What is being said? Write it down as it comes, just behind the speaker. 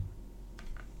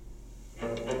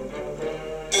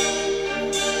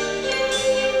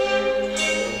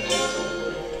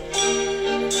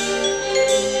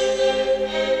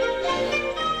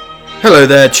Hello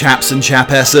there, chaps and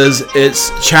chapesses.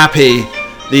 It's Chappie,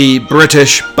 the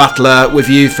British butler, with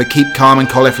you for Keep Calm and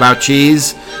Cauliflower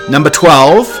Cheese, number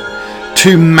 12.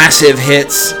 Two massive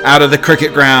hits out of the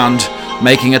cricket ground,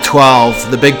 making a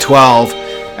 12, the big 12.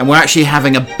 And we're actually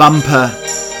having a bumper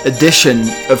edition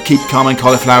of Keep Calm and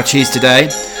Cauliflower Cheese today.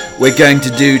 We're going to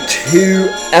do 2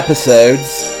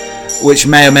 episodes, which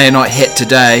may or may not hit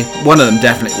today. One of them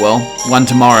definitely will, one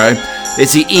tomorrow.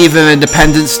 It's the eve of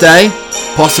Independence Day,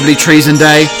 possibly Treason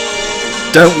Day.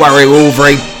 Don't worry, we're all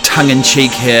very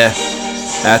tongue-in-cheek here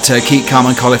at Keep Calm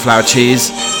and Cauliflower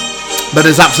Cheese. But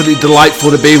it's absolutely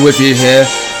delightful to be with you here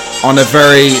on a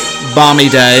very balmy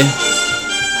day.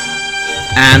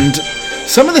 And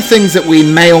some of the things that we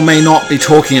may or may not be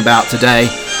talking about today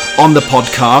on the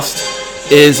podcast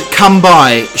is come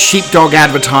by. Sheepdog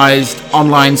advertised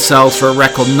online sales for a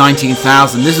record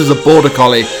 19,000. This is a Border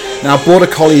Collie. Now, Border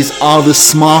Collies are the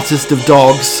smartest of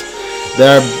dogs.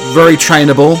 They're very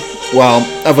trainable. Well,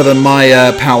 other than my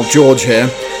pal George here.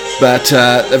 But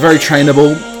they're very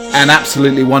trainable and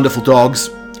absolutely wonderful dogs.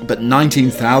 But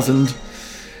 19,000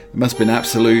 must be an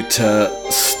absolute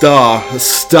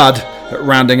stud at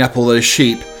rounding up all those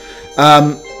sheep.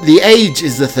 The age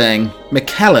is the thing.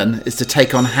 McKellen is to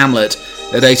take on Hamlet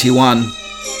at 81.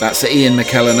 That's Ian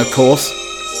McKellen, of course.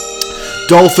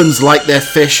 Dolphins like their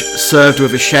fish served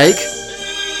with a shake.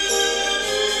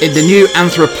 In the new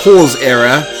anthropause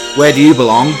era, where do you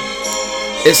belong?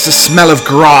 It's the smell of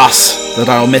grass that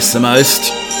I'll miss the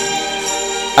most.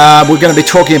 We're going to be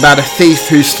talking about a thief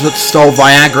who stole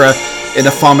Viagra in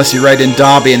a pharmacy raid in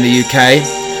Derby in the UK.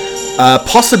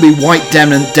 Possibly white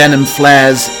denim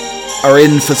flares are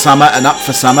in for summer and up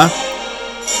for summer.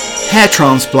 Hair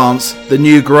transplants, the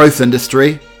new growth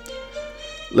industry.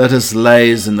 Let us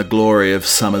laze in the glory of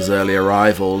summer's early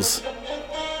arrivals.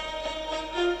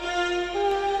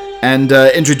 And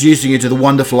introducing you to the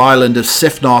wonderful island of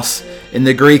Sifnos in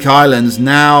the Greek islands.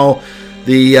 Now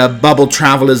the bubble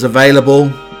travel is available.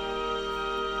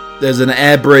 There's an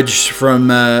air bridge from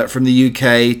the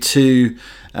UK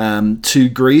to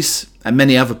Greece and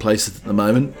many other places at the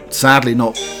moment. Sadly,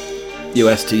 not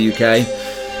US to UK.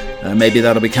 Maybe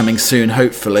that'll be coming soon,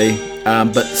 hopefully.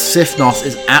 But Sifnos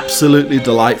is absolutely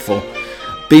delightful.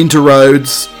 Been to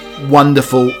Rhodes,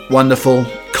 wonderful, wonderful.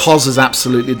 Kos is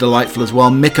absolutely delightful as well.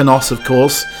 Mykonos, of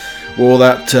course, where all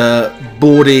that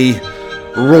bawdy,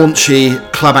 raunchy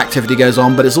club activity goes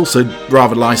on, but it's also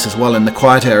rather nice as well in the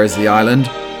quiet areas of the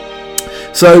island.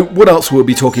 So what else will we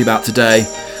be talking about today?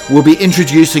 We'll be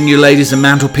introducing you, ladies and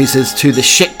mantelpieces, to the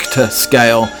Shitka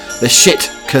scale. The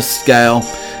Shitka scale.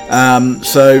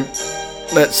 So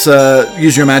let's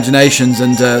use your imaginations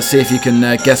and see if you can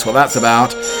guess what that's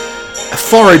about.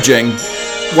 Foraging.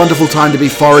 Wonderful time to be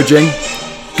foraging.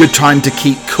 Good time to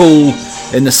keep cool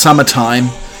in the summertime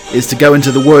is to go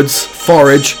into the woods,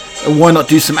 forage, and why not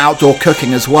do some outdoor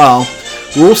cooking as well.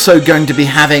 We're also going to be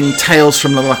having tales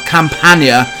from La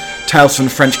Campagna, tales from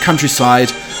the French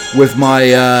countryside, with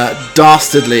my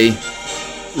dastardly,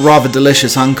 rather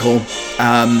delicious uncle.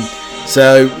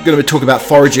 So we're going to be talking about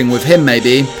foraging with him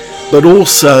maybe, but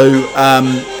also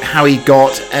how he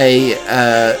got a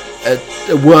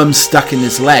worm stuck in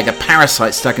his leg, a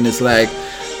parasite stuck in his leg.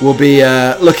 We'll be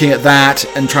looking at that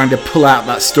and trying to pull out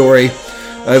that story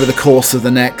over the course of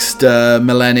the next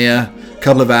millennia,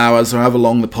 couple of hours, or however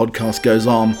long the podcast goes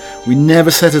on. We never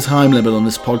set a time limit on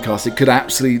this podcast. It could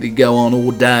absolutely go on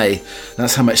all day.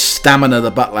 That's how much stamina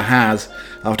the butler has.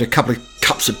 After a couple of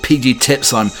cups of PG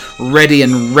Tips, I'm ready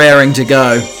and raring to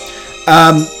go.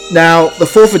 Now, the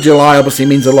 4th of July obviously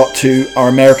means a lot to our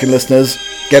American listeners,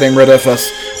 getting rid of us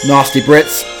nasty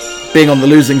Brits, being on the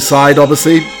losing side,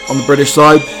 obviously, on the British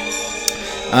side.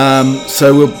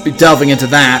 So we'll be delving into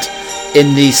that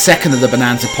in the second of the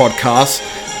Bonanza podcast.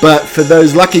 But for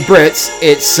those lucky Brits,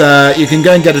 it's you can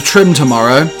go and get a trim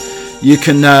tomorrow. You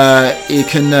can go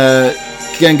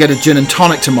and get a gin and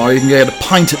tonic tomorrow. You can get a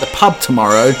pint at the pub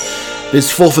tomorrow. This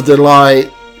 4th of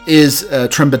July is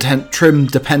Trim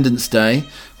Dependence Day,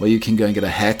 where you can go and get a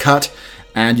haircut,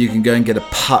 and you can go and go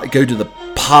to the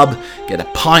pub, get a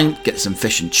pint, get some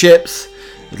fish and chips,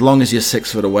 as long as you're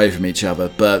 6 foot away from each other.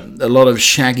 But a lot of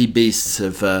shaggy beasts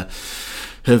have the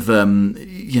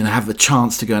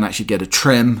chance to go and actually get a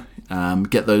trim,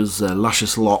 get those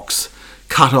luscious locks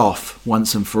cut off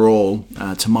once and for all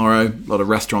tomorrow. A lot of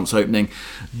restaurants opening,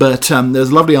 but there's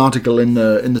a lovely article in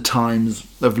the Times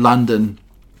of London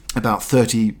about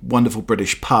 30 wonderful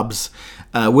British pubs.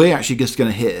 We're actually just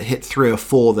going to hit 3 or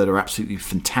 4 that are absolutely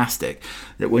fantastic.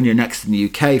 That when you're next in the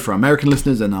UK, for our American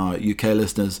listeners and our UK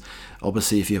listeners,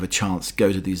 obviously if you have a chance,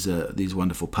 go to these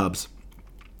wonderful pubs.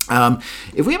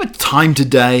 If we have time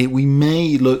today, we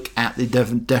may look at the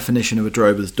definition of a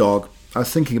drover's dog. I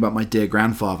was thinking about my dear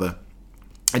grandfather,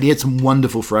 and he had some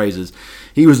wonderful phrases.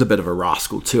 He was a bit of a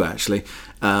rascal too, actually,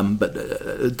 but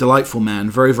a delightful man,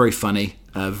 very, very funny,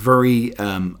 very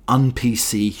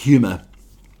un-PC humour,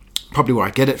 probably where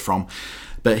I get it from.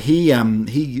 But he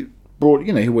brought,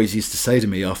 he always used to say to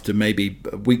me after maybe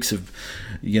weeks of,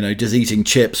 just eating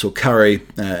chips or curry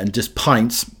and just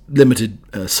pints, limited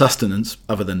sustenance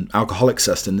other than alcoholic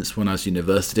sustenance when I was at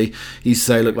university, he used to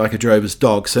say, look like a drover's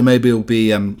dog. So maybe we'll be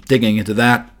digging into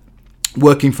that.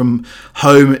 Working from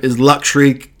home is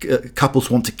luxury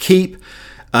couples want to keep.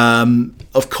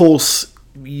 Of course,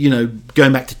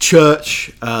 going back to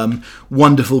church,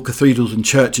 wonderful cathedrals and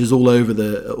churches all over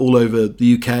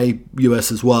the UK,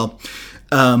 US as well.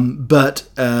 But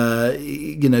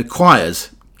choirs,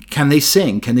 can they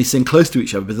sing? Can they sing close to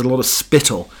each other? There's a lot of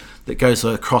spittle that goes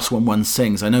across when one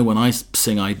sings. I know when I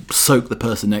sing, I soak the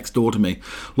person next door to me.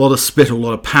 A lot of spittle, a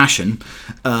lot of passion.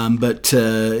 But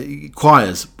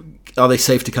choirs, are they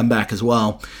safe to come back as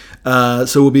well?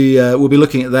 So we'll be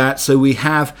looking at that. So we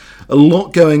have a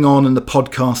lot going on in the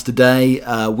podcast today.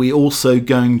 We're also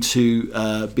going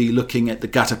to be looking at the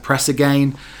gutter press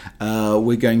again.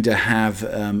 We're going to have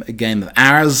a game of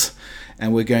ours,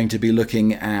 and we're going to be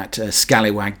looking at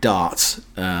Scallywag Darts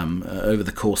over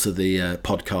the course of the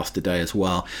podcast today as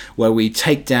well, where we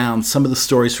take down some of the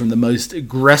stories from the most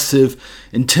aggressive,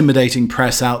 intimidating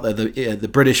press out there, the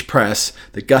British press,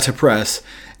 the gutter press,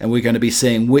 and we're going to be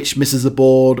seeing which misses the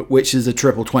board, which is a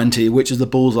triple 20, which is the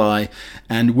bullseye,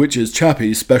 and which is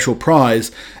Chappie's special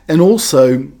prize. And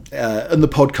also, in the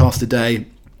podcast today,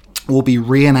 we'll be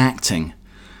reenacting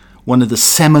one of the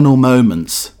seminal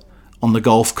moments on the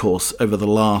golf course over the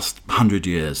last 100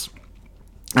 years.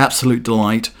 Absolute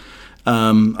delight.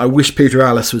 I wish Peter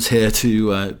Alice was here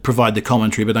to provide the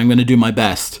commentary, but I'm going to do my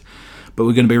best. But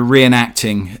we're going to be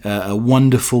reenacting a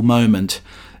wonderful moment,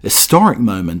 historic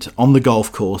moment on the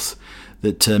golf course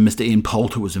that Mr. Ian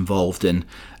Poulter was involved in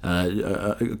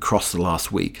across the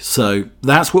last week. So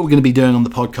that's what we're going to be doing on the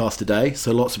podcast today.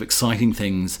 So lots of exciting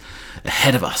things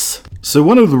ahead of us. So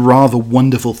one of the rather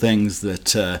wonderful things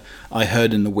that I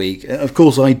heard in the week, of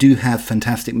course I do have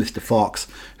fantastic Mr. Fox,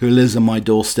 who lives on my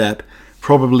doorstep,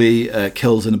 probably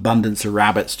kills an abundance of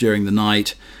rabbits during the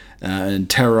night, and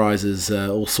terrorizes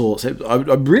all sorts.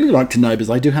 I'd really like to know,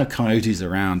 because I do have coyotes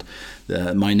around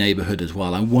my neighborhood as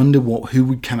well. I wonder who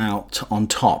would come out on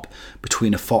top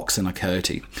between a fox and a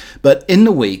coyote. But in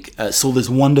the week, saw this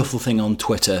wonderful thing on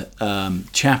Twitter.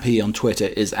 Chappie on Twitter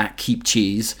is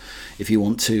 @KeepCheese. If you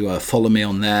want to follow me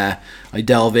on there, I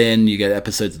delve in. You get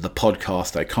episodes of the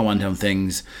podcast. I comment on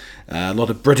things. A lot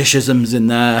of Britishisms in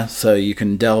there, so you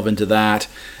can delve into that.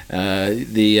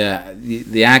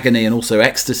 The agony and also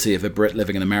ecstasy of a Brit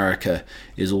living in America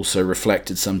is also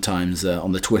reflected sometimes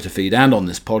on the Twitter feed and on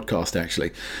this podcast,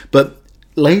 actually. But,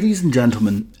 ladies and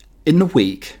gentlemen, in the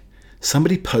week,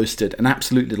 somebody posted an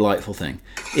absolutely delightful thing.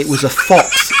 It was a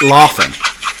fox laughing.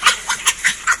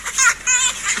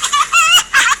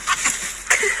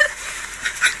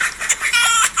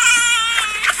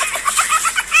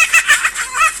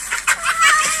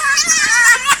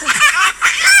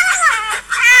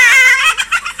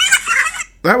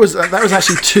 That was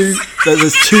actually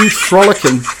there's two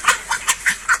frolicking.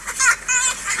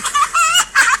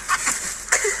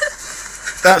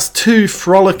 That's two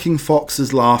frolicking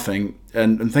foxes laughing,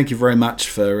 and thank you very much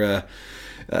for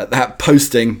that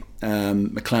posting,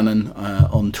 McLennan,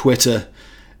 on Twitter.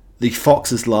 The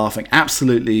foxes laughing,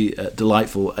 absolutely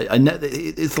delightful. I know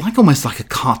it's almost like a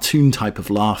cartoon type of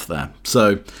laugh there.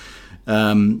 So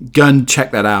go and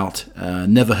check that out.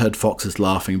 Never heard foxes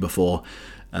laughing before.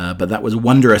 But that was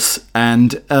wondrous.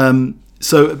 And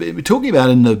so we're talking about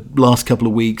in the last couple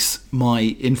of weeks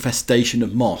my infestation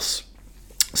of moths.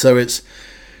 So it's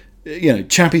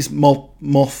Chappie's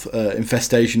moth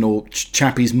infestation, or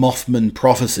Chappie's Mothman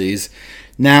prophecies.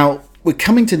 Now we're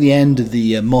coming to the end of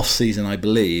the moth season, I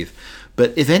believe.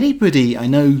 But if anybody, I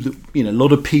know that a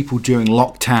lot of people during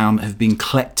lockdown have been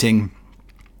collecting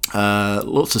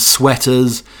lots of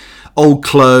sweaters, old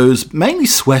clothes, mainly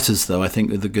sweaters though, I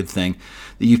think are the good thing,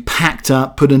 that you've packed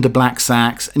up, put into black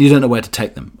sacks, and you don't know where to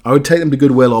take them. I would take them to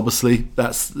Goodwill, obviously.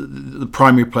 That's the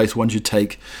primary place one should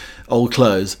take old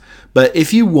clothes. But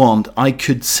if you want, I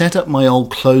could set up my old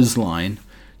clothesline,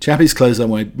 Chappie's Clothesline,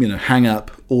 where I hang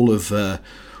up all of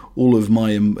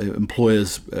my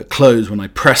employer's clothes when I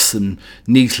press them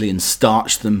neatly and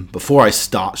starch them. Before I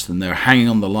starch them, they're hanging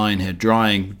on the line here,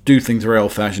 drying, do things very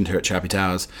old-fashioned here at Chappie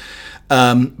Towers.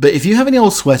 But if you have any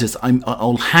old sweaters,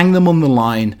 I'll hang them on the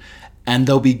line, and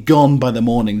they'll be gone by the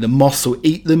morning. The moths will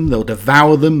eat them, they'll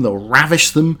devour them, they'll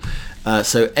ravish them.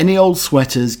 So any old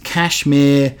sweaters,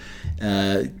 cashmere,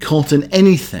 cotton,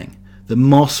 anything, the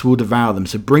moths will devour them.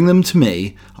 So bring them to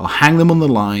me, I'll hang them on the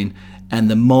line, and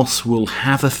the moths will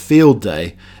have a field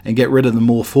day and get rid of them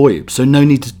all for you. So no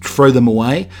need to throw them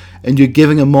away, and you're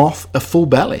giving a moth a full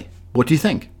belly. What do you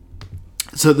think?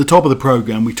 So at the top of the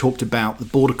program, we talked about the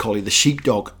Border Collie, the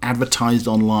sheepdog advertised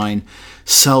online,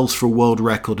 sells for a world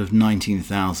record of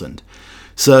 19,000.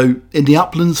 So in the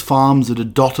uplands farms that are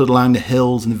dotted along the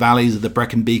hills and valleys of the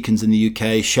Brecon Beacons in the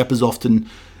UK, shepherds often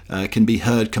can be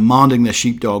heard commanding their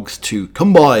sheepdogs to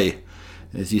come by,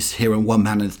 as you hear in One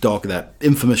Man and His Dog, that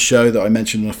infamous show that I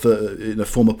mentioned in a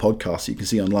former podcast you can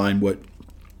see online, where it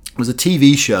was a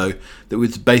TV show that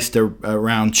was based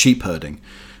around sheep herding.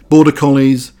 Border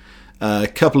Collies, a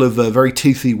couple of very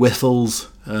toothy whistles,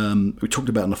 we talked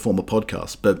about in a former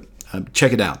podcast, but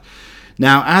check it out.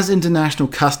 Now, as international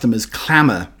customers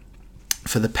clamour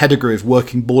for the pedigree of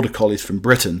working Border Collies from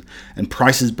Britain, and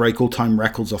prices break all-time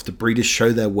records after breeders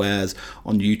show their wares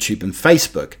on YouTube and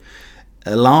Facebook,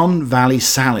 Elan Valley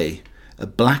Sally, a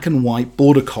black and white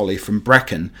Border Collie from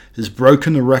Brecon, has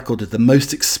broken the record of the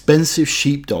most expensive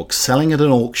sheepdog, selling at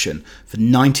an auction for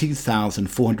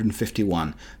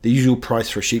 $19,451. The usual price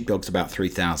for a sheepdog is about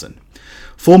 $3,000.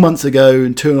 4 months ago, a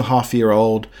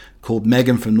 2.5-year-old called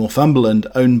Megan from Northumberland,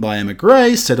 owned by Emma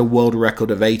Gray, set a world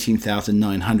record of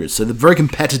 $18,900. So they're very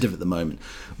competitive at the moment.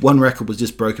 One record was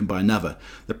just broken by another.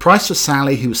 The price for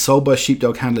Sally, who was sold by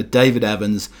sheepdog handler David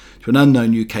Evans to an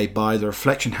unknown UK buyer, the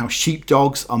reflection how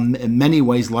sheepdogs are in many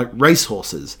ways like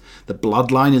racehorses. The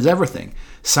bloodline is everything.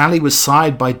 Sally was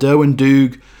sired by Derwin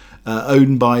Doog,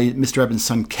 owned by Mr. Evans'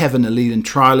 son Kevin, a lead and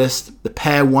trialist. The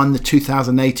pair won the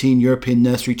 2018 European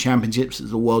Nursery Championships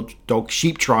as a World Dog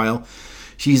Sheep Trial.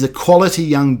 She's a quality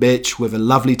young bitch with a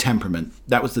lovely temperament.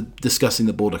 That was discussing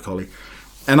the Border Collie.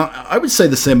 And I would say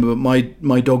the same about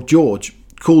my dog George,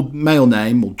 called male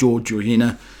name, or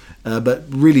Georgina, but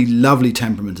really lovely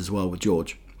temperament as well with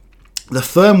George. The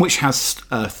firm, which has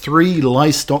 3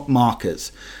 livestock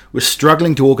markets, was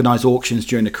struggling to organise auctions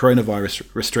during the coronavirus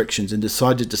restrictions and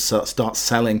decided to start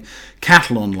selling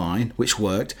cattle online, which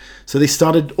worked. So they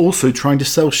started also trying to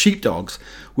sell sheepdogs.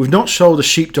 We've not sold a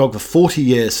sheepdog for 40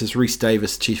 years, says Rhys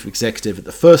Davis, chief executive. At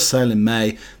the first sale in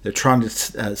May, they're trying to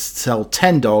sell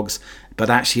 10 dogs, but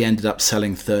actually ended up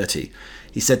selling 30.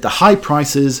 He said the high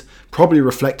prices probably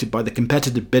reflected by the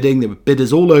competitive bidding. There were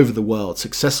bidders all over the world,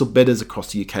 successful bidders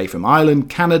across the UK from Ireland,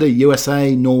 Canada,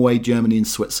 USA, Norway, Germany and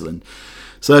Switzerland.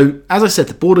 So, as I said,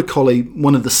 the Border Collie,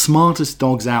 one of the smartest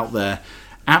dogs out there,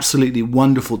 absolutely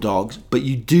wonderful dogs, but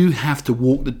you do have to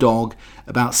walk the dog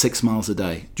about 6 miles a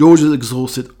day. George is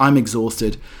exhausted, I'm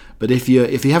exhausted, but if you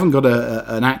haven't got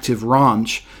an active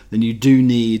ranch, then you do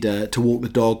need to walk the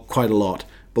dog quite a lot.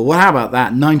 But how about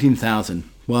that? 19,000.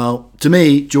 Well, to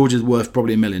me, George is worth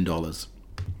probably $1 million.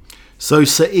 So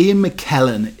Sir Ian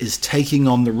McKellen is taking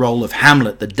on the role of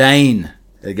Hamlet, the Dane,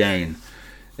 again,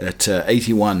 at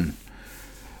 81.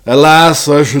 Alas,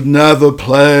 I should never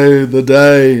play the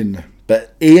Dane.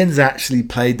 But Ian's actually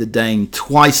played the Dane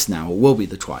twice now, or will be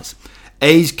the twice.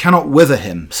 Age cannot wither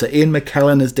him. Sir Ian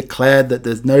McKellen has declared that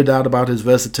there's no doubt about his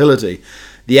versatility.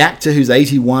 The actor, who's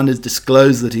 81, has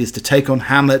disclosed that he is to take on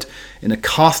Hamlet in a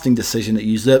casting decision that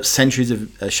usurps centuries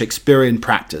of Shakespearean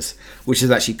practice, which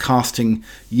is actually casting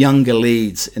younger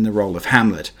leads in the role of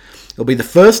Hamlet. It'll be the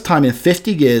first time in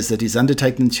 50 years that he's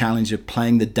undertaken the challenge of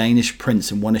playing the Danish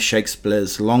prince in one of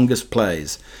Shakespeare's longest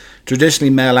plays. Traditionally,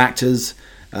 male actors,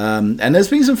 and there's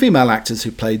been some female actors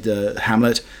who played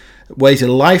Hamlet, waited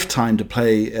a lifetime to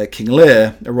play King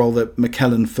Lear, a role that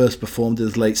McKellen first performed in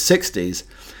his late 60s.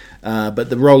 But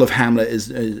the role of Hamlet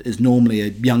is normally a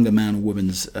younger man or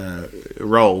woman's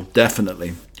role,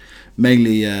 definitely.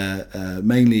 Mainly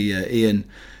Ian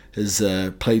has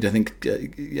played, I think,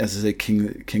 as I say,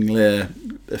 King Lear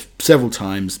several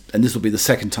times, and this will be the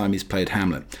second time he's played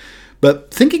Hamlet.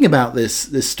 But thinking about this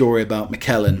story about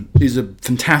McKellen, who's a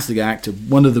fantastic actor,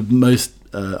 one of the most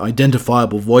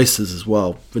identifiable voices as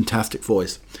well, fantastic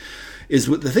voice, is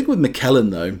the thing with McKellen,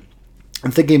 though. I'm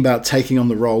thinking about taking on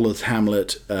the role as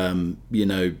Hamlet,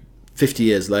 50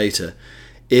 years later,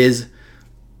 is,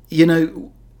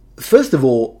 first of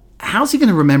all, how's he going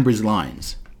to remember his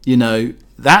lines?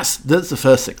 That's the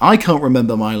first thing. I can't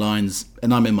remember my lines,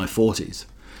 and I'm in my 40s,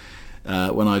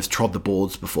 when I've trod the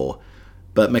boards before.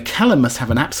 But McKellen must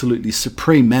have an absolutely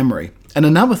supreme memory. And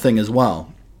another thing as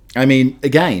well, I mean,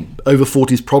 again, over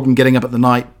 40s problem getting up at the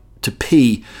night to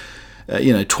pee,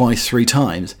 twice, 3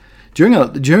 times.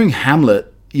 During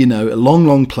Hamlet, a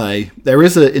long play, there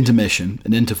is an intermission,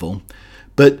 an interval,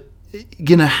 but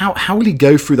how will he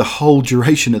go through the whole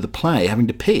duration of the play having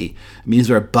to pee? I mean, is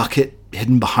there a bucket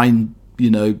hidden behind,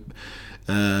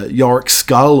 Yorick's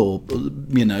skull, or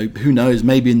who knows?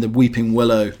 Maybe in the Weeping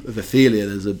Willow of Ophelia,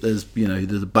 there's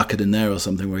a bucket in there or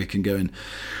something where he can go and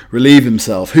relieve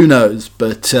himself. Who knows?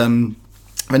 But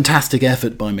fantastic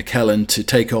effort by McKellen to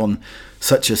take on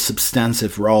such a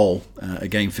substantive role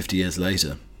again 50 years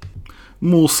later.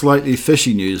 More slightly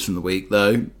fishy news from the week,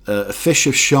 though. A fish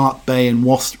of Shark Bay in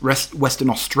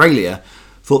Western Australia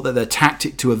thought that their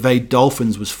tactic to evade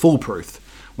dolphins was foolproof.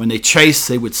 When they chased,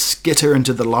 they would skitter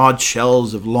into the large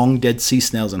shells of long-dead sea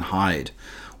snails and hide.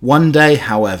 One day,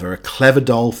 however, a clever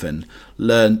dolphin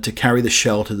learned to carry the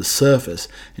shell to the surface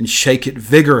and shake it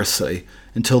vigorously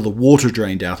until the water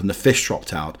drained out and the fish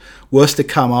dropped out. Worse to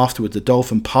come, afterwards, the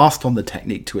dolphin passed on the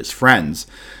technique to its friends.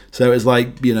 So it was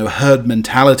like, herd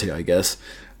mentality, I guess,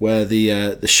 where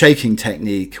the shaking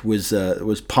technique was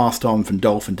passed on from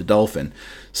dolphin to dolphin.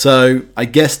 So I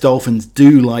guess dolphins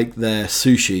do like their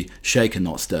sushi shaken,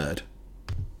 not stirred.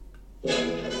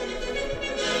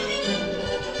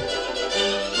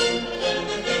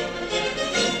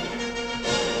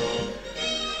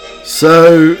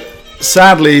 So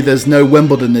sadly, there's no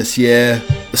Wimbledon this year.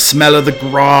 The smell of the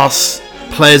grass,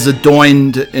 players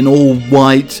adorned in all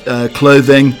white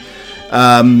clothing.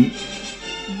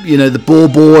 The ball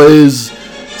boys,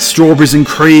 strawberries and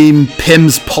cream,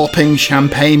 Pimm's popping,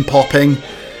 champagne popping.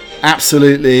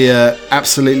 Absolutely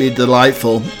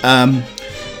delightful.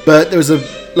 But there was a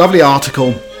lovely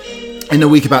article in the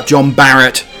week about John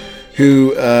Barrett,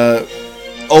 who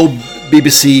old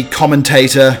BBC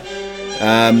commentator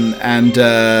and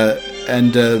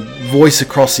voice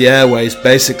across the airways,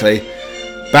 basically.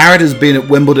 Barrett has been at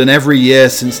Wimbledon every year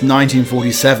since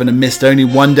 1947 and missed only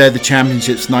one day of the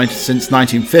championships since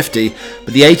 1950.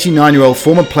 But the 89-year-old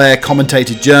former player,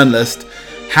 commentator, journalist,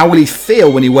 how will he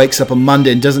feel when he wakes up on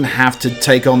Monday and doesn't have to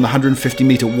take on the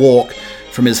 150-metre walk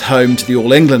from his home to the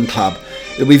All England Club?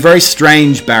 It'll be very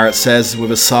strange, Barrett says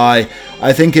with a sigh.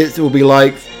 I think it will be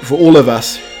like, for all of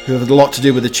us who have had a lot to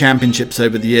do with the championships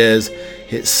over the years,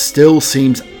 it still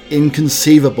seems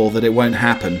inconceivable that it won't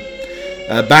happen.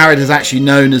 Barrett is actually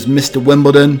known as Mr.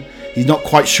 Wimbledon. He's not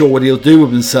quite sure what he'll do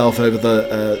with himself over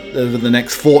the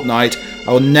next fortnight.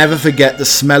 I will never forget the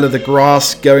smell of the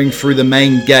grass going through the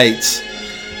main gates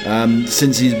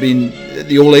since he's been at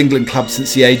the All England Club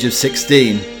since the age of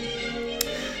 16.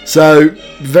 So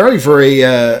very, very,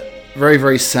 very,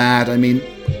 very sad. I mean,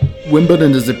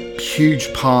 Wimbledon is a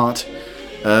huge part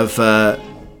of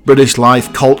British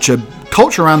life, culture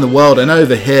around the world. And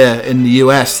over here in the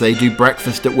US, they do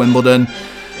breakfast at Wimbledon.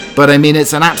 But I mean,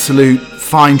 it's an absolute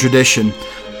fine tradition.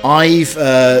 I've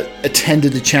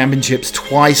attended the championships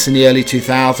twice in the early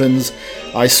 2000s.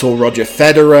 I saw Roger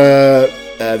Federer,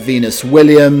 Venus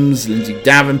Williams, Lindsay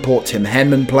Davenport, Tim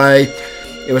Henman play.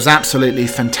 It was absolutely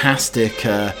fantastic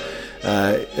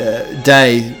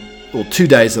day, or 2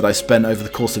 days that I spent over the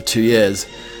course of 2 years.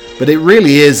 But it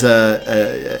really is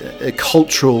a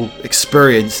cultural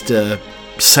experience to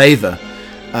savour.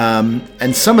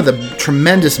 And some of the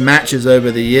tremendous matches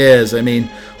over the years, I mean,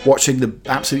 watching the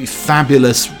absolutely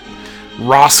fabulous,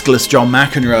 rascalous John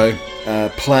McEnroe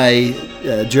play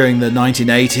during the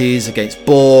 1980s against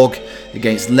Borg,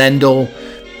 against Lendl,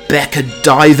 Becker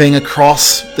diving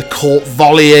across the court,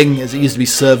 volleying, as it used to be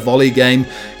serve volley game,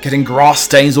 getting grass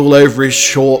stains all over his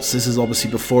shorts. This is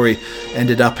obviously before he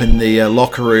ended up in the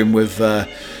locker room with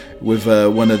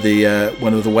one of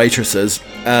the waitresses.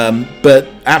 But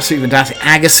absolutely fantastic.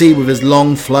 Agassi with his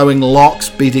long flowing locks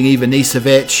beating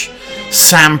Ivanisevic,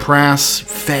 Sampras,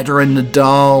 Federer and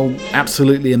Nadal.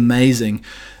 Absolutely amazing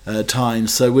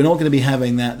times. So we're not going to be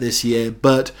having that this year,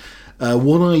 but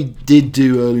what I did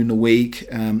do early in the week,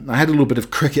 I had a little bit of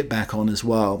cricket back on as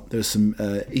well. There was some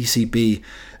ECB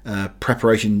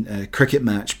preparation cricket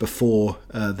match before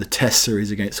the Test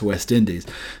series against the West Indies.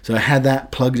 So I had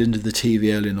that plugged into the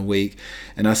TV early in the week,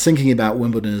 and I was thinking about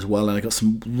Wimbledon as well, and I got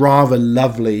some rather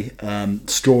lovely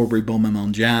strawberry bon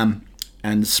moment jam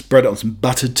and spread it on some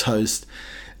buttered toast.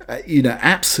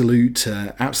 Absolute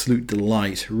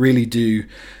delight. Really do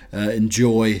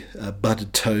enjoy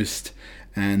buttered toast.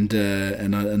 And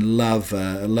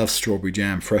love strawberry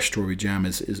jam. Fresh strawberry jam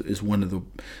is one of the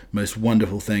most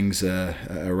wonderful things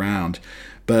around.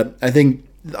 But I think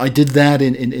I did that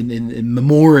in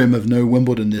memoriam of no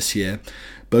Wimbledon this year.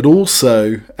 But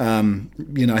also,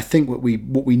 I think what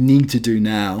we need to do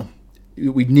now,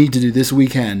 we need to do this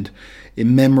weekend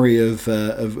in memory of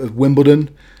Wimbledon,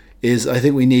 is I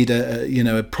think we need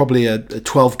probably a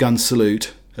 12-gun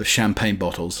salute of champagne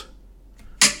bottles.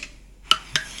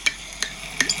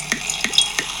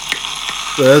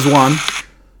 So there's one.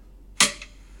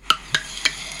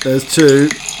 There's 2.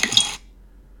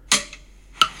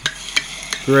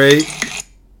 3.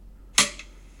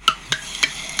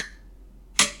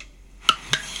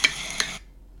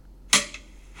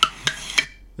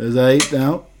 There's 8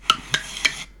 now.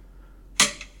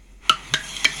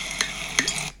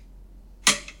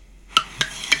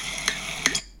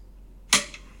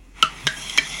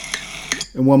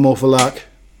 And 1 more for luck.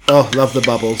 Oh, love the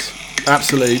bubbles.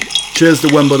 Absolutely. Cheers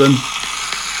to Wimbledon.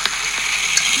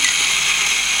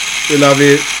 We love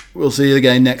you. We'll see you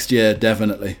again next year,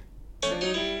 definitely.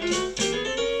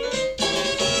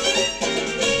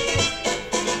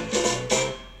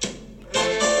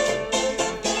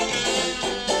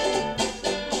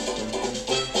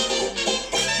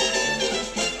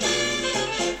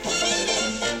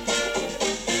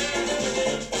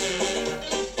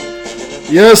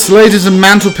 Yes, ladies and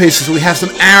mantelpieces, we have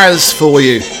some arrows for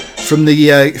you from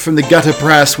the gutter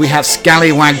press. We have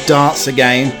Scallywag Darts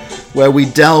again, where we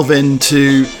delve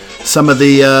into some of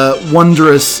the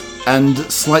wondrous and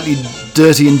slightly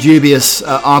dirty and dubious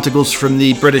articles from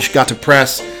the British gutter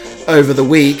press over the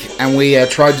week, and we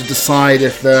try to decide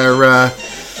if they're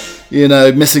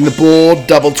missing the board,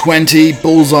 double 20,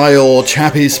 bullseye, or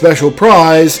Chappie's special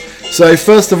prize. So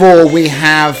first of all, we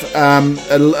have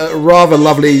a rather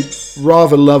lovely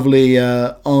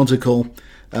article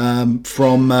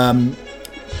from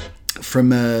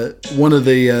one of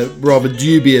the rather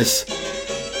dubious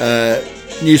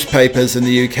newspapers in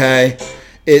the UK.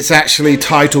 It's actually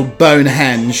titled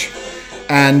Bonehenge,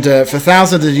 and for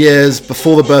thousands of years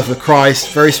before the birth of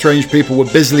Christ, very strange people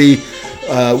were busily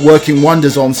working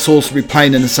wonders on Salisbury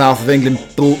Plain in the south of England,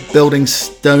 building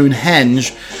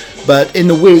Stonehenge. But in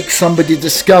the week, somebody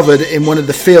discovered in one of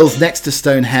the fields next to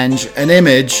Stonehenge an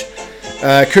image,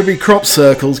 could be crop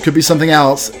circles, could be something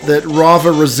else, that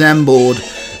rather resembled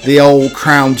the old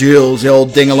crown jewels, the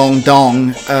old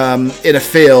ding-a-long-dong in a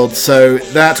field. So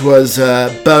that was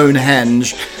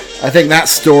Bonehenge. I think that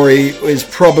story is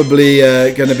probably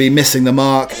going to be missing the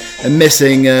mark and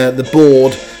missing the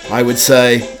board, I would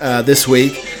say, this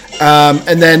week.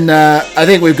 And then I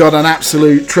think we've got an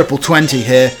absolute triple 20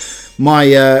 here.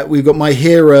 We've got my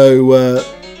hero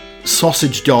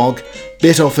sausage dog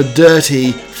bit off a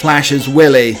dirty Flash's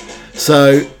willy.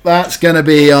 So that's going to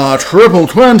be our triple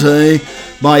 20.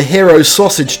 My hero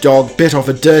sausage dog bit off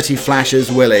a dirty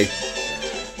Flash's willy.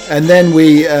 And then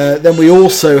we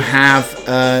also have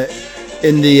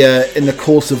in the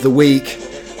course of the week,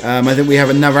 I think we have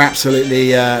another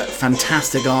absolutely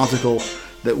fantastic article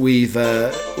that we've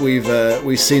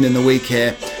seen in the week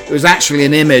here. It was actually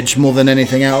an image more than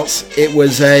anything else. It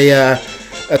was a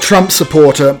Trump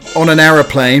supporter on an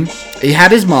aeroplane. He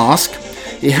had his mask,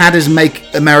 he had his Make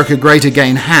America Great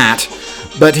Again hat,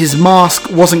 but his mask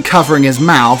wasn't covering his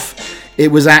mouth.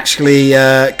 It was actually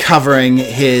covering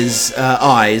his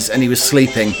eyes, and he was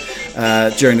sleeping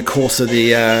during the course of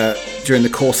the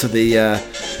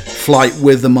flight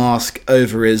with the mask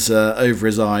over his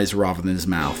eyes rather than his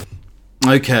mouth.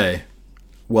 Okay,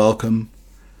 welcome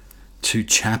to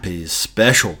Chappie's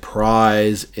special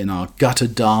prize in our gutter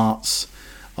darts,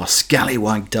 our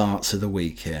scallywag darts of the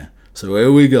week here. So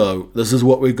here we go. This is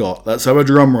what we got. Let's have a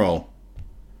drum roll.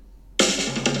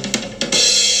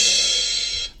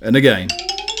 And again.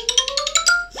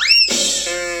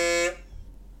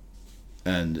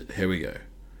 And here we go.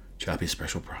 Chappie's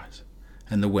special prize.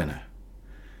 And the winner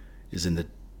is in the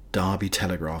Derby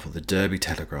Telegraph, or the Derby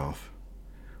Telegraph,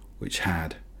 which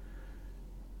had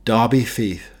Derby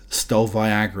thief stole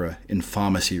Viagra in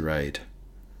pharmacy raid.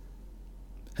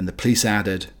 And the police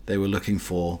added they were looking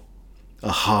for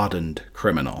a hardened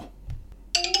criminal.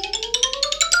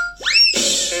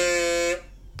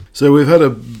 So we've had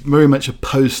very much a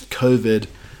post-COVID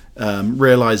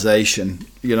realization.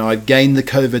 You know, I've gained the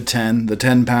COVID 10, the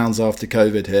 10 pounds after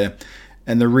COVID here,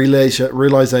 and the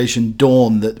realization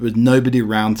dawned that there was nobody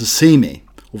around to see me,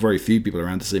 or very few people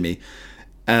around to see me,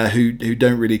 who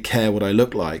don't really care what I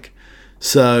look like.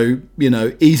 So, you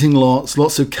know, eating lots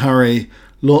of curry,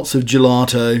 lots of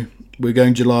gelato. We're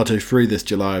going gelato free this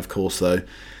July, of course, though.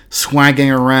 Swagging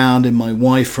around in my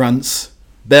Y-fronts,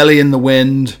 belly in the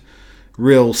wind.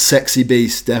 Real sexy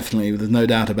beast, definitely, there's no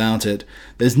doubt about it.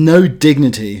 There's no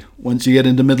dignity once you get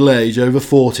into middle age, over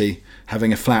 40,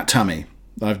 having a flat tummy.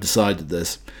 I've decided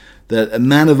this. That a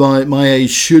man of my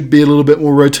age should be a little bit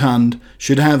more rotund,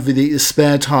 should have the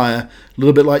spare tyre, a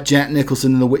little bit like Jack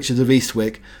Nicholson in The Witches of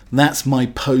Eastwick. That's my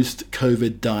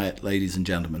post-COVID diet, ladies and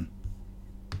gentlemen.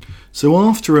 So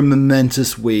after a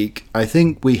momentous week, I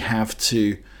think we have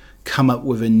to come up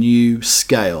with a new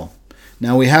scale.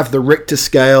 Now we have the Richter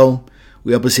scale,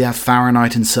 we obviously have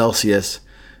Fahrenheit and Celsius,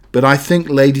 but I think,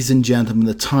 ladies and gentlemen,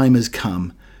 the time has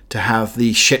come to have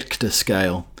the Schichter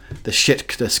scale. The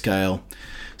Schichter scale.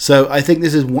 So I think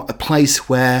this is a place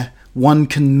where one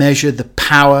can measure the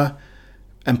power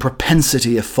and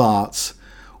propensity of farts.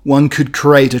 One could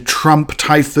create a Trump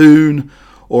typhoon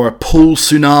or a pool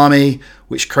tsunami,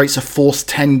 which creates a force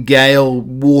 10 gale,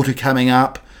 water coming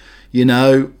up.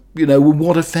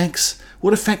 What affects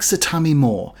the tummy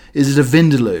more? Is it a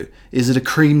vindaloo? Is it a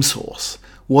cream sauce?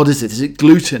 What is it? Is it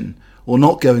gluten or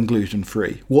not going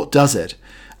gluten-free? What does it?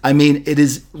 I mean, it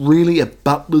is really a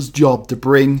butler's job to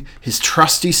bring his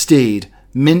trusty steed,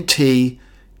 mint tea,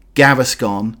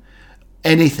 Gaviscon,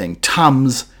 anything,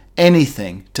 Tums,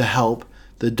 anything to help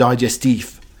the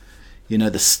digestif,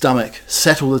 the stomach,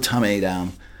 settle the tummy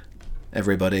down,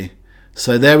 everybody.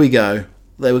 So there we go.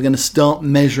 They were going to start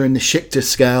measuring the Schichter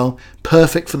scale,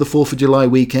 perfect for the 4th of July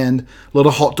weekend. A lot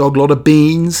of hot dog, a lot of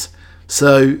beans.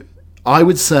 So I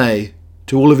would say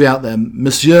to all of you out there,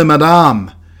 Monsieur,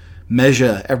 Madame,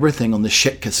 measure everything on the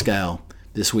Schichter scale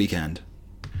this weekend.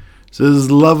 So there's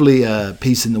a lovely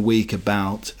piece in the week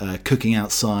about cooking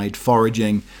outside,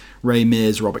 foraging, Ray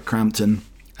Mears, Robert Crampton,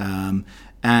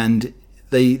 and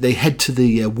they head to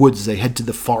the woods, they head to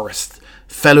the forest,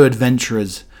 fellow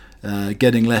adventurers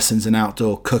getting lessons in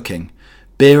outdoor cooking.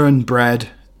 Beer and bread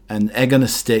and egg on a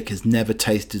stick has never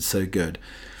tasted so good.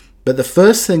 But the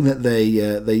first thing that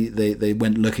they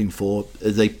went looking for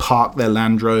is they parked their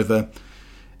Land Rover,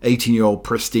 18-year-old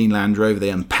pristine Land Rover. They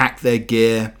unpacked their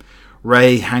gear.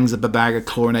 Ray hangs up a bag of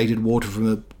chlorinated water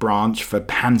from a branch for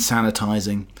hand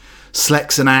sanitizing,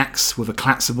 selects an axe with a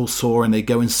collapsible saw, and they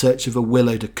go in search of a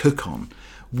willow to cook on.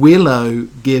 Willow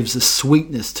gives a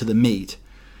sweetness to the meat,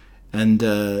 and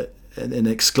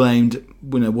exclaimed,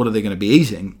 what are they going to be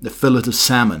eating? The fillet of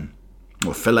salmon,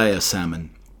 or fillet of salmon.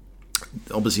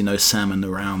 Obviously no salmon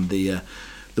around the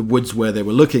woods where they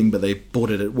were looking, but they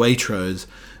bought it at Waitrose.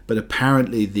 But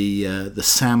apparently the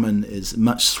salmon is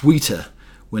much sweeter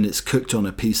when it's cooked on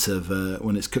a piece of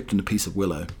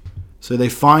willow. So they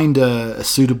find a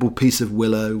suitable piece of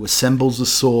willow, assembles a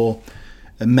saw,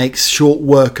 and makes short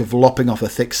work of lopping off a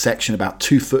thick section about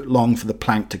 2 foot long for the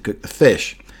plank to cook the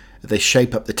fish. They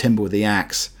shape up the timber with the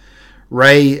axe.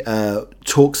 Ray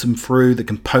talks them through the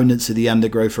components of the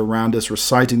undergrowth around us,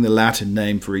 reciting the Latin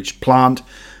name for each plant.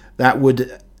 That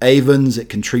wood avens, it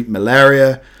can treat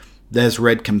malaria. There's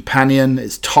red companion,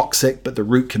 it's toxic, but the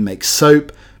root can make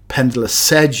soap. Pendulous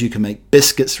sedge, you can make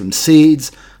biscuits from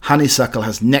seeds. Honeysuckle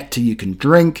has nectar you can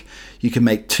drink. You can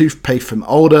make toothpaste from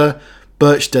alder.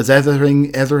 Birch does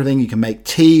everything. You can make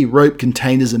tea, rope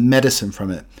containers, and medicine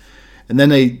from it. And then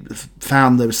they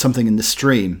found there was something in the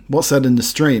stream. What's that in the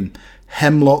stream?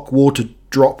 Hemlock water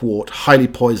dropwort, highly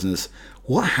poisonous.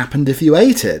 What happened if you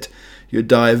ate it? You'd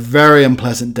die a very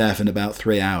unpleasant death in about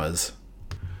 3 hours.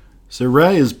 So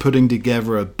Ray is putting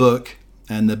together a book,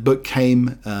 and the book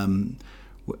came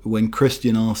when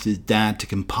Christian asked his dad to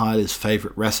compile his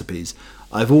favourite recipes.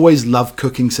 I've always loved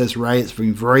cooking, says Ray. It's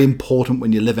been very important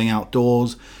when you're living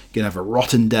outdoors. You can have a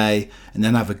rotten day and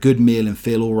then have a good meal and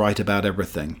feel all right about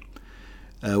everything.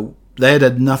 They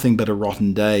had nothing but a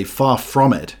rotten day, far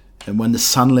from it. And when the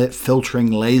sunlight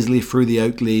filtering lazily through the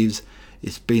oak leaves,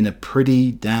 it's been a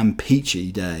pretty damn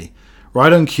peachy day.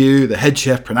 Right on cue, the head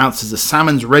chef pronounces the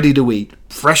salmon's ready to eat,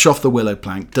 fresh off the willow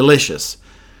plank, delicious.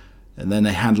 And then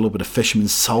they hand a little bit of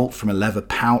fisherman's salt from a leather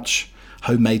pouch,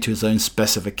 homemade to his own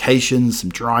specifications, some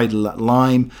dried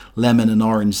lime, lemon and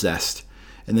orange zest.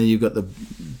 And then you've got the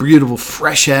beautiful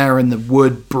fresh air in the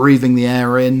wood, breathing the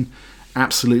air in.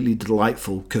 Absolutely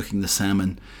delightful cooking the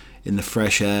salmon in the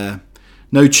fresh air.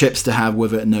 No chips to have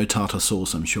with it and no tartar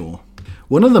sauce, I'm sure.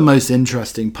 One of the most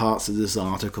interesting parts of this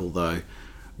article, though,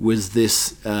 was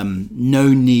this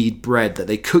no-knead bread that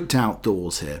they cooked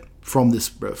outdoors here from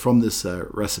this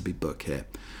recipe book here.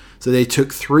 So they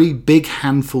took 3 big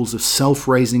handfuls of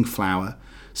self-raising flour,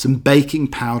 some baking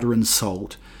powder and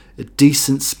salt, a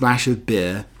decent splash of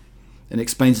beer, and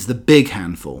explains it's the big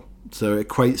handful. So it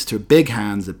equates to a big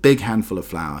handful of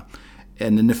flour,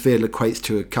 and in the field equates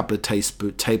to a couple of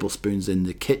tablespoons in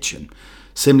the kitchen.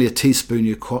 Similarly, a teaspoon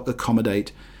you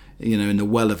accommodate, in the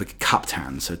well of a cupped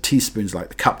hand. So teaspoons like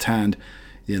the cupped hand,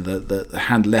 the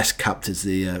hand less cupped is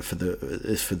for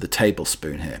the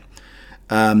tablespoon here.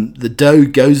 The dough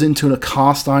goes into a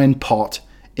cast iron pot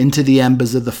into the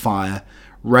embers of the fire.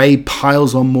 Ray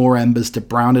piles on more embers to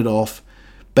brown it off.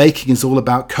 Baking is all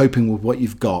about coping with what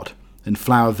you've got, and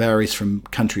flour varies from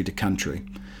country to country.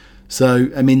 So,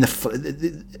 I mean,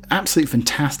 absolutely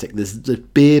fantastic. There's the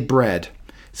beer bread.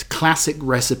 It's a classic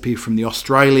recipe from the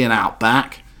Australian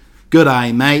outback. Good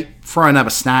day, mate. Throw another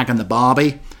snag on the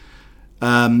barbie.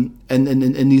 And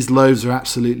these loaves are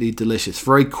absolutely delicious.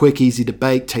 Very quick, easy to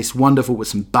bake. Tastes wonderful with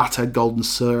some butter, golden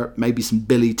syrup, maybe some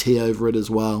Billy tea over it as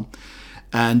well.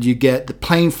 And you get the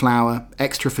plain flour,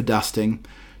 extra for dusting,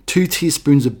 2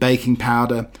 teaspoons of baking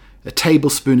powder, a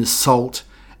tablespoon of salt,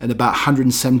 and about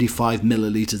 175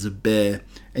 milliliters of beer.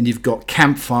 And you've got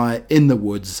campfire in the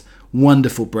woods.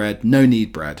 Wonderful bread, no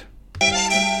knead bread.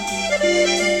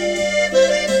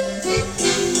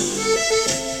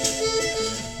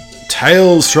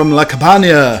 Tales from La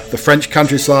Campagna, the French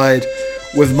countryside,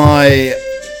 with my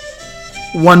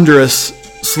wondrous,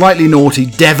 slightly naughty,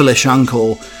 devilish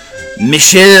uncle,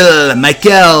 Michel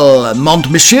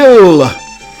Montmichel.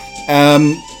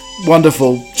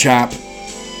 Wonderful chap.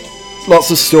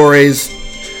 Lots of stories,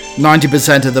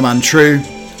 90% of them untrue.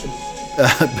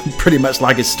 Pretty much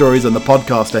like his stories on the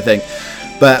podcast, I think.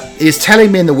 But he's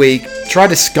telling me in the week, try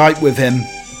to Skype with him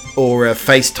or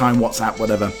FaceTime, WhatsApp,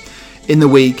 whatever, in the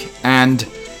week, and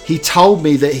he told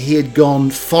me that he had gone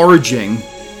foraging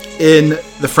in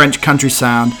the French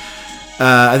countryside.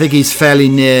 I think he's fairly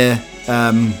near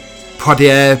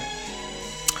Poitiers,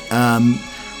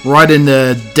 right in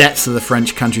the depths of the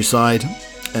French countryside,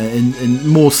 in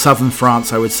more southern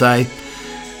France, I would say.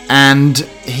 And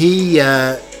he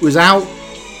was out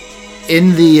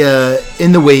in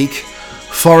the week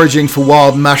foraging for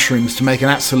wild mushrooms to make an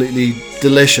absolutely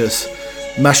delicious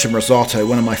mushroom risotto,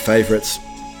 one of my favourites.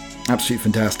 Absolutely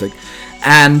fantastic.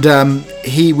 And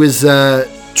he was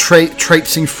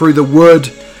traipsing through the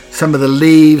wood, some of the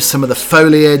leaves, some of the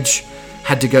foliage,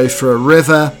 had to go through a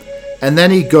river, and then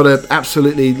he got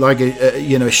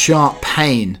a sharp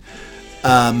pain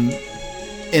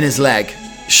in his leg.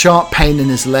 Sharp pain in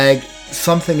his leg.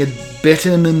 Something had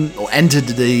bitten him or entered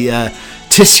the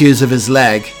tissues of his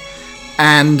leg,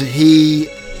 and he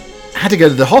had to go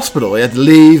to the hospital. He had to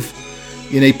leave.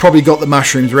 He probably got the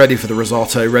mushrooms ready for the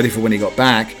risotto, ready for when he got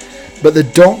back. But the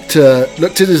doctor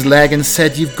looked at his leg and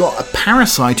said, "You've got a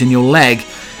parasite in your leg."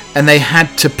 And they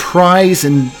had to prise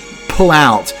and pull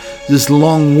out this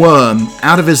long worm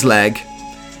out of his leg.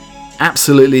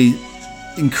 Absolutely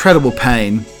incredible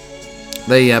pain.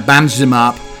 They bandaged him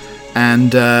up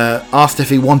and asked if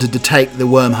he wanted to take the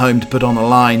worm home to put on a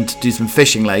line to do some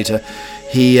fishing later.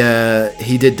 He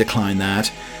did decline that.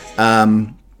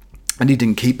 And he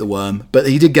didn't keep the worm, but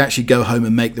he did actually go home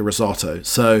and make the risotto.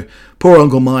 So poor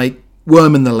Uncle Mike,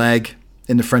 worm in the leg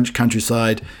in the French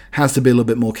countryside, has to be a little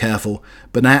bit more careful,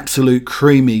 but an absolute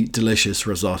creamy, delicious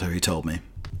risotto, he told me.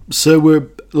 So we're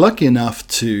lucky enough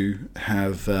to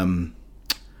have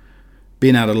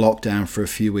been out of lockdown for a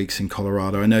few weeks in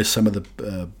Colorado. I know some of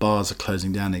the bars are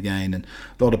closing down again, and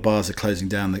a lot of bars are closing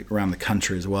down around the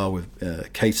country as well, with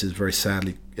cases very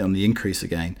sadly on the increase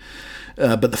again.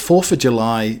 But the 4th of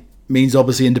July means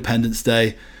obviously Independence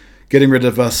Day, getting rid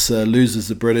of us losers,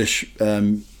 the British,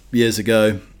 years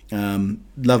ago.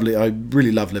 Lovely. I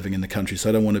really love living in the country, so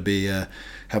I don't want to be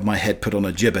have my head put on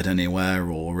a gibbet anywhere,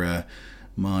 or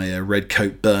my red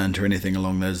coat burnt or anything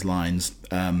along those lines.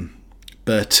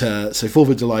 But so 4th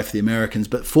of July for the Americans,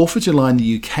 but 4th of July in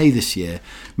the UK this year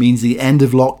means the end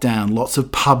of lockdown. Lots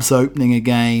of pubs opening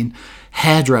again,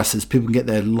 hairdressers, people can get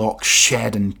their locks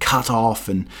shed and cut off,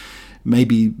 and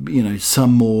maybe,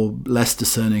 some more less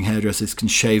discerning hairdressers can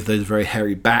shave those very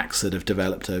hairy backs that have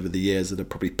developed over the years, that are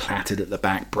probably plaited at the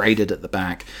back, braided at the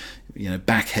back,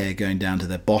 back hair going down to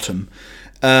their bottom.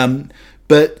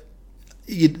 But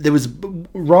there was a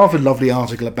rather lovely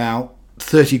article about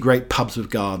 30 great pubs with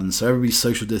gardens. So everybody's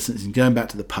social distancing, going back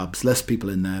to the pubs, less people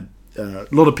in there. A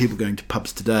lot of people going to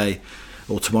pubs today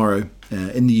or tomorrow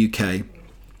in the UK.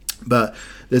 But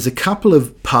there's a couple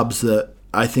of pubs that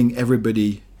I think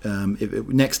everybody...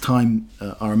 next time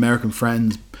our American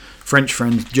friends, French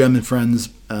friends, German friends,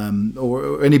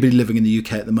 or anybody living in the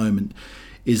UK at the moment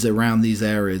is around these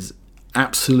areas,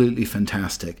 absolutely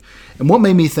fantastic. And what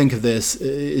made me think of this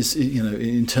is,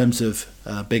 in terms of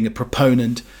being a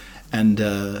proponent and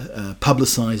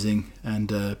publicising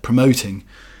and promoting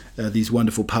these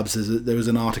wonderful pubs. There was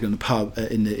an article in the pub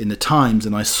in the Times,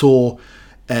 and I saw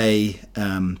a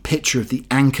picture of the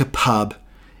Anchor pub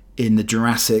in the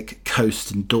Jurassic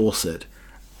Coast in Dorset.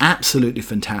 Absolutely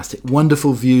fantastic.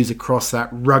 Wonderful views across that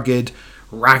rugged,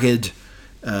 ragged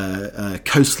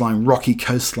coastline, rocky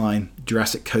coastline,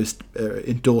 Jurassic Coast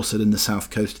in Dorset in the south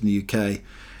coast in the UK.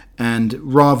 And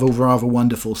rather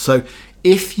wonderful. So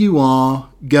if you are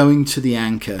going to the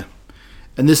Anchor,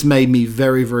 and this made me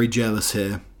very, very jealous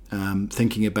here,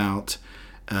 thinking about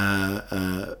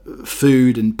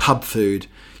food and pub food,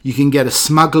 you can get a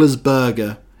smuggler's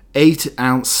burger,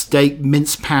 8-ounce steak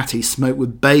mince patty smoked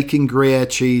with bacon, Gruyere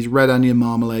cheese, red onion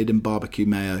marmalade and barbecue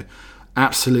mayo.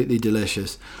 Absolutely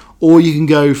delicious. Or you can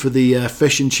go for the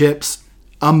fish and chips.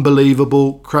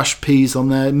 Unbelievable. Crushed peas on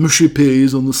there. Mushy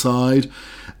peas on the side.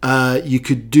 You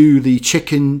could do the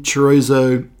chicken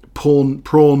chorizo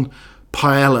prawn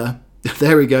paella.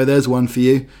 There we go. There's one for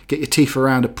you. Get your teeth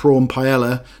around a prawn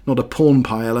paella, not a porn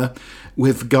paella,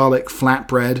 with garlic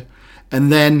flatbread.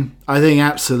 And then, I think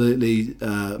absolutely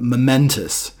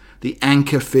momentous, the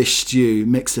anchor fish stew.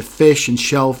 Mix of fish and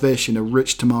shellfish in a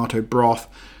rich tomato broth,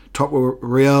 topped with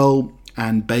riol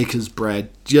and baker's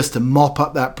bread, just to mop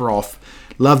up that broth.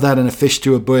 Love that in a fish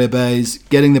stew or bouillabaisse.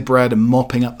 Getting the bread and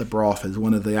mopping up the broth is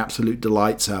one of the absolute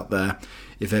delights out there,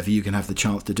 if ever you can have the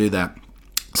chance to do that.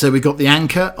 So we've got the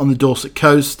Anchor on the Dorset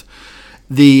coast.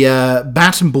 The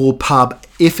Bat and Ball pub,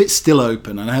 if it's still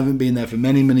open, and I haven't been there for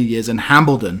many, many years, in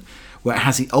Hambledon, where it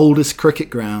has the oldest cricket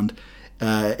ground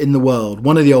in the world.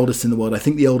 One of the oldest in the world. I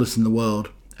think the oldest in the world.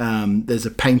 There's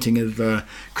a painting of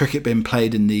cricket being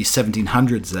played in the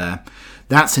 1700s there.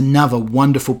 That's another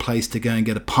wonderful place to go and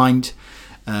get a pint.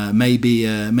 Maybe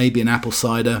an apple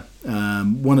cider,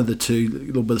 one of the two, a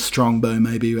little bit of Strongbow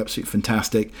maybe, absolutely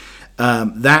fantastic.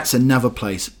 That's another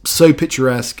place, so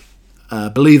picturesque.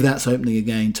 Believe that's opening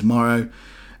again tomorrow.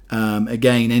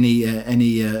 Again,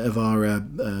 any of our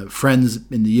friends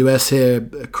in the US here,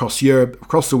 across Europe,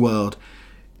 across the world,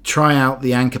 try out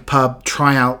the Anchor pub,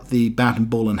 try out the Bat and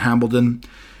Ball in Hambledon,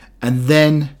 and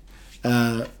then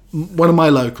one of my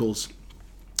locals.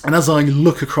 And as I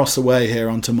look across the way here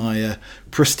onto my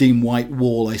pristine white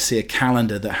wall, I see a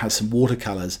calendar that has some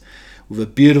watercolours with a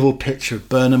beautiful picture of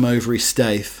Burnham Overy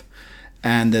Staithe.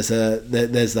 And there's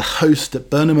the host at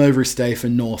Burnham Overy Staithe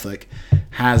in Norfolk,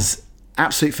 has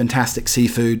absolute fantastic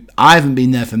seafood. I haven't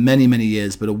been there for many, many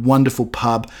years, but a wonderful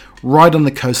pub right on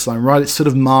the coastline, right, it's sort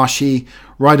of marshy,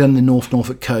 right on the North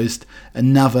Norfolk coast.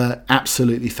 Another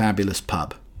absolutely fabulous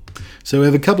pub. So we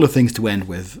have a couple of things to end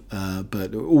with,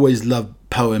 but always love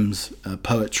poems,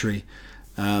 poetry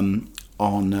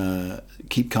on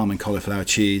Keep Calm and Cauliflower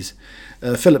Cheese.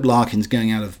 Philip Larkin's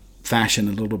going out of fashion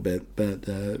a little bit, but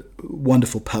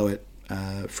wonderful poet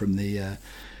from the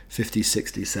 50s,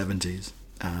 60s, 70s.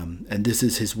 And this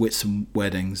is his Whitsun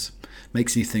Weddings.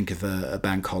 Makes you think of a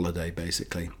bank holiday,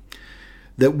 basically.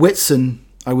 At Whitsun,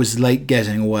 I was late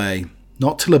getting away,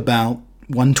 not till about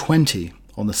 1:20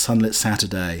 on the sunlit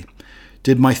Saturday.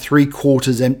 Did my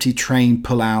 3/4 empty train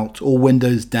pull out, all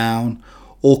windows down,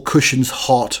 all cushions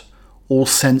hot, all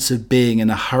sense of being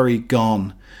in a hurry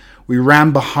gone. We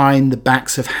ran behind the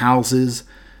backs of houses,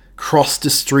 crossed a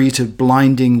street of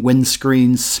blinding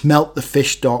windscreens, smelt the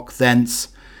fish dock thence.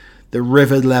 The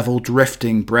river level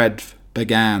drifting breadth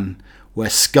began, where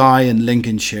Skye and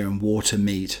Lincolnshire and water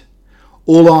meet.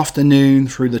 All afternoon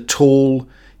through the tall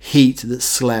heat that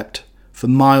slept, for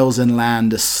miles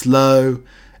inland a slow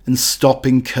and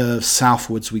stopping curve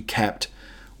southwards we kept.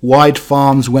 Wide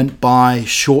farms went by,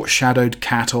 short-shadowed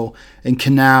cattle, and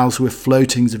canals with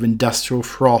floatings of industrial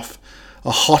froth.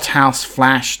 A hothouse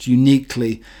flashed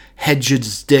uniquely,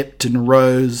 hedges dipped and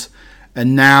rose,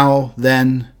 and now,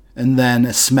 then, and then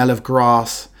a smell of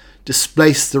grass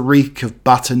displaced the reek of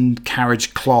buttoned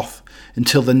carriage cloth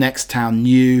until the next town,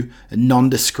 new and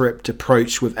nondescript,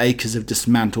 approached with acres of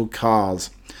dismantled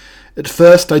cars. At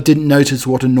first I didn't notice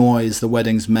what a noise the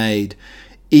weddings made.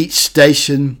 Each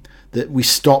station that we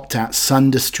stopped at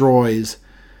sun destroys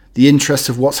the interest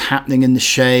of what's happening in the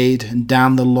shade, and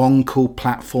down the long cool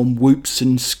platform whoops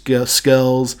and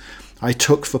skirls I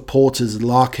took for porters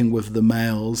larking with the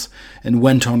mails, and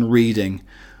went on reading.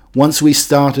 Once we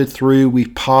started through, we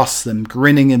passed them,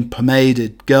 grinning and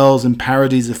pomaded, girls in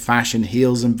parodies of fashion,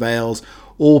 heels and veils,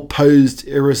 all posed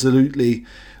irresolutely,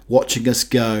 watching us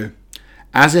go.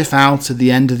 As if out at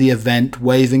the end of the event,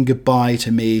 waving goodbye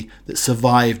to me that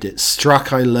survived it,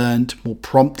 struck I learnt more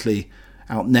promptly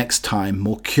out next time,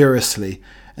 more curiously,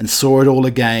 and saw it all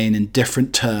again in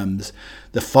different terms.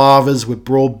 The fathers with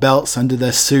broad belts under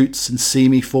their suits and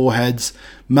seamy foreheads,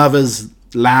 mothers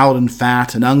loud and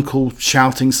fat, and uncle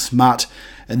shouting smut,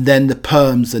 and then the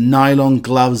perms, the nylon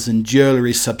gloves and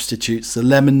jewellery substitutes, the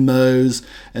lemon mows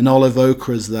and olive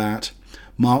ochres that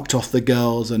marked off the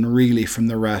girls and really from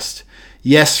the rest.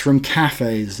 Yes, from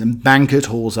cafes and banquet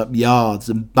halls up yards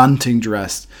and bunting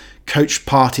dressed, coach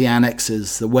party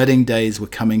annexes, the wedding days were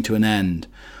coming to an end.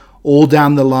 All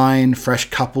down the line, fresh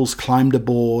couples climbed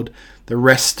aboard, the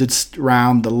rest stood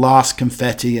round, the last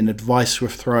confetti and advice were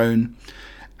thrown.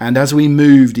 And as we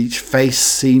moved, each face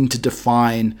seemed to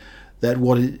define that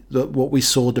what we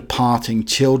saw departing.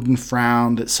 Children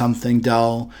frowned at something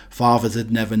dull fathers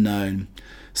had never known.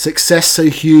 Success so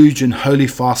huge and wholly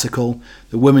farcical,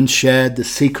 the women shared the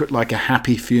secret like a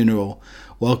happy funeral,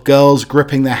 while girls,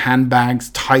 gripping their handbags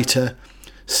tighter,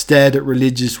 stared at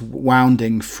religious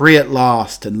wounding, free at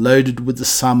last and loaded with the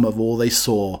sum of all they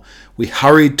saw. We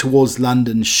hurried towards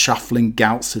London, shuffling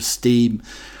gouts of steam.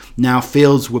 Now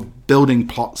fields were building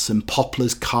plots and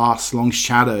poplars cast long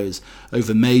shadows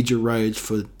over major roads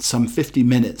for some 50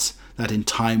 minutes that in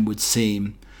time would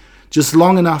seem. Just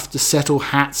long enough to settle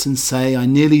hats and say, I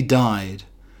nearly died.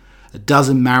 A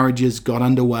dozen marriages got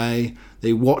underway.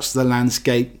 They watched the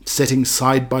landscape sitting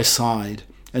side by side.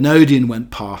 An Odeon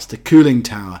went past, a cooling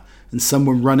tower, and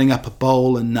someone running up a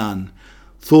bowl and none.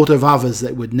 Thought of others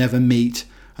that would never meet,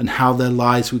 and how their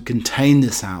lives would contain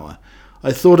this hour.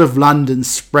 I thought of London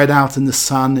spread out in the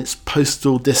sun, its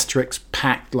postal districts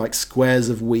packed like squares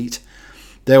of wheat.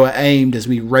 They were aimed as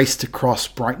we raced across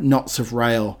bright knots of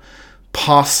rail.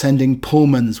 Past sending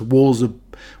Pullmans, walls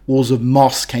of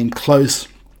moss came close,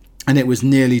 and it was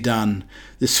nearly done.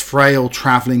 This frail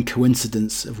travelling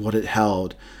coincidence of what it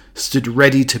held stood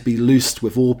ready to be loosed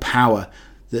with all power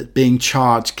that being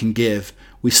charged can give.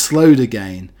 We slowed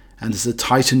again, and as the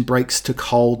Titan brakes took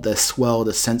hold, there swelled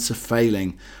a sense of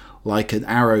failing, like an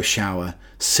arrow shower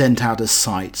sent out of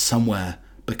sight somewhere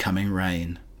becoming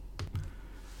rain.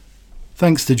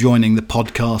 Thanks for joining the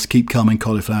podcast Keep Calm and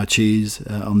Cauliflower Cheese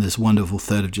on this wonderful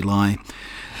 3rd of July.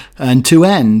 And to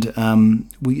end,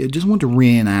 we just want to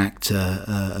reenact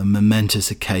a momentous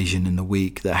occasion in the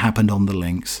week that happened on the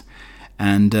links,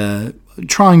 and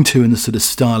trying to, in the sort of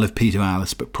style of Peter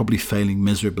Alliss, but probably failing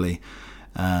miserably,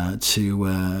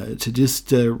 to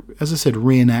just, as I said,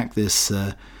 reenact this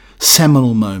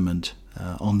seminal moment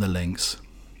on the links.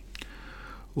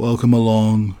 Welcome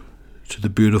along to the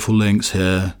beautiful links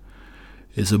here.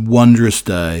 It's a wondrous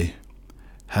day.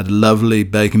 Had a lovely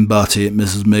bacon butty at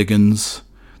Mrs. Miggin's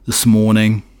this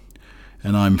morning,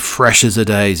 and I'm fresh as a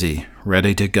daisy,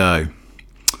 ready to go.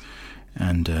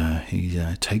 And he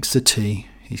takes the tea.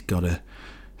 He's got a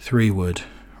 3-wood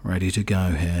ready to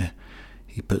go here.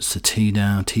 He puts the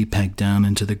tea peg down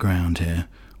into the ground here,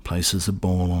 places the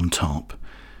ball on top,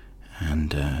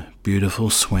 and beautiful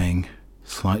swing,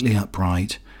 slightly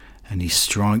upright, and he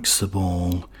strikes the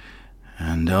ball,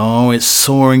 and it's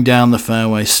soaring down the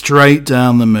fairway, straight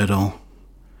down the middle.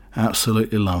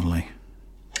 Absolutely lovely.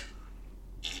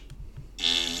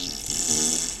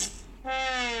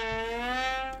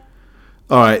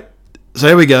 All right, so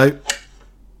here we go.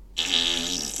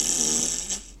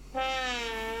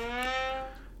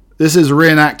 This is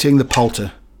reenacting the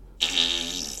Poulter.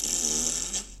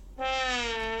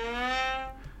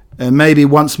 And maybe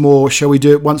once more, shall we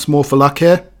do it once more for luck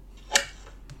here?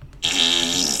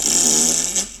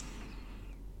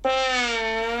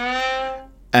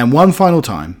 And one final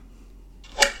time.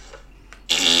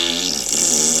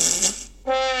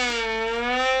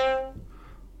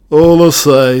 All I'll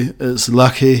say, it's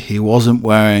lucky he wasn't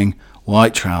wearing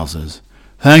white trousers.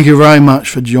 Thank you very much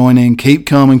for joining. Keep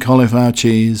calm and cauliflower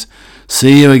cheese.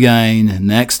 See you again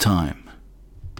next time.